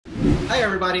Hi,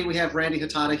 everybody. We have Randy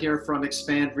Hatada here from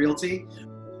Expand Realty.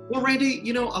 Well, Randy,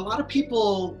 you know, a lot of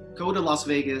people go to Las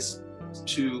Vegas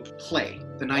to play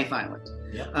the Ninth Island,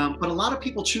 but a lot of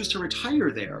people choose to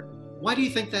retire there. Why do you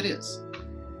think that is?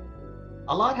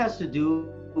 A lot has to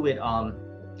do with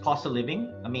cost of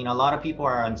living. I mean, a lot of people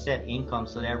are on set income,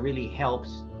 so that really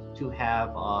helps to have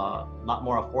a lot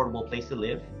more affordable place to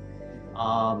live.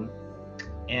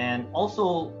 And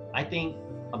also, I think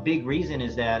a big reason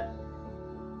is that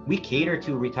we cater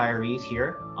to retirees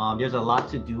here. There's a lot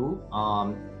to do,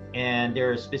 and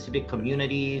there are specific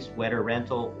communities, whether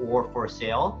rental or for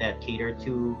sale, that cater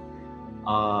to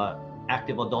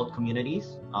active adult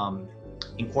communities,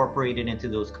 incorporated into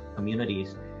those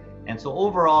communities. And so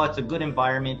overall, it's a good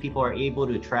environment. People are able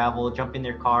to travel, jump in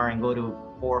their car and go to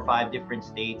 4 or 5 different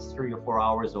states, 3 or 4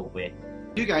 hours away.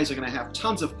 You guys are going to have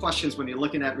tons of questions when you're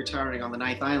looking at retiring on the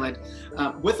Ninth Island.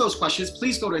 With those questions,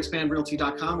 please go to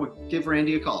expandrealty.com or give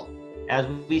Randy a call. As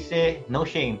we say, no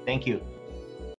shame. Thank you.